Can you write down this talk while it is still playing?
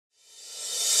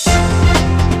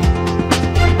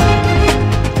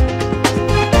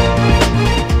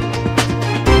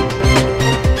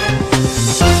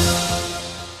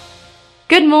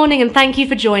morning and thank you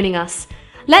for joining us.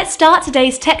 Let's start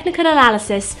today's technical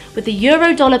analysis with the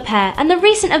euro-dollar pair and the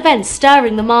recent events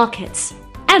stirring the markets.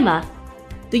 Emma.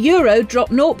 The euro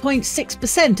dropped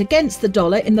 0.6% against the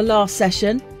dollar in the last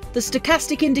session. The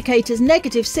stochastic indicator's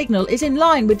negative signal is in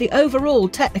line with the overall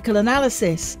technical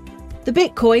analysis. The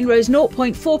Bitcoin rose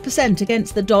 0.4%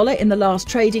 against the dollar in the last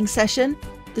trading session.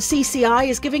 The CCI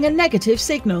is giving a negative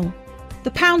signal.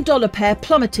 The pound-dollar pair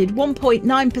plummeted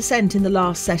 1.9% in the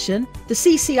last session. The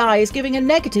CCI is giving a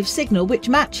negative signal which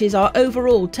matches our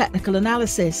overall technical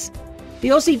analysis. The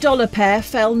Aussie-dollar pair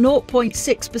fell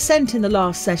 0.6% in the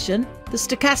last session. The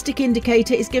stochastic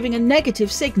indicator is giving a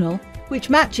negative signal which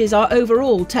matches our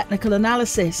overall technical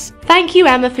analysis. Thank you,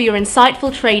 Emma, for your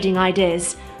insightful trading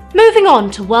ideas. Moving on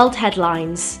to world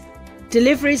headlines.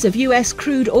 Deliveries of US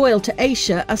crude oil to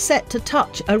Asia are set to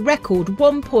touch a record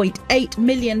 1.8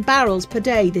 million barrels per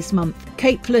day this month,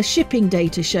 Kpler shipping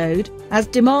data showed, as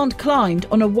demand climbed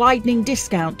on a widening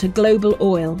discount to global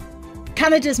oil.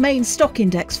 Canada's main stock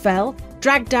index fell,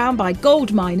 dragged down by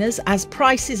gold miners as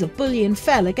prices of bullion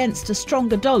fell against a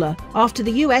stronger dollar after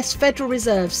the US Federal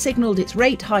Reserve signalled its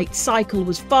rate hike cycle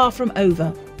was far from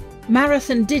over.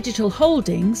 Marathon Digital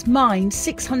Holdings mined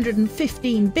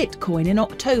 615 Bitcoin in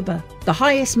October, the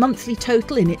highest monthly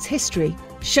total in its history,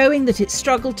 showing that its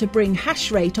struggle to bring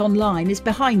hash rate online is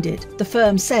behind it, the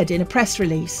firm said in a press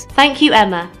release. Thank you,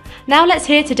 Emma. Now let's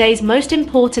hear today's most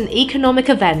important economic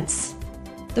events.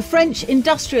 The French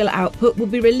industrial output will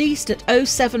be released at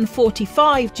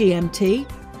 07:45 GMT,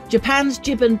 Japan's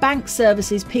Jibun Bank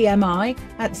Services PMI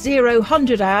at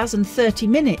 0000 hours and 30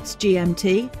 minutes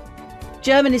GMT,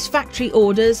 Germany's factory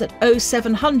orders at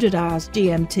 0700 hours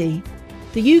GMT.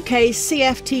 The UK's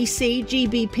CFTC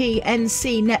GBP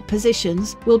NC net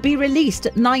positions will be released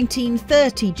at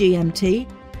 1930 GMT,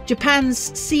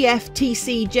 Japan's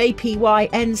CFTC JPY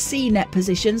NC net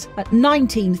positions at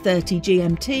 1930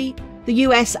 GMT, the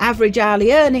US average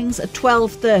hourly earnings at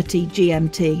 12:30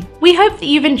 GMT. We hope that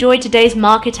you've enjoyed today's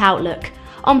market outlook.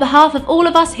 On behalf of all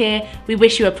of us here, we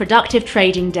wish you a productive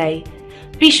trading day.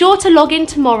 Be sure to log in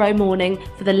tomorrow morning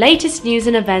for the latest news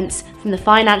and events from the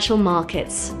financial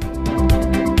markets.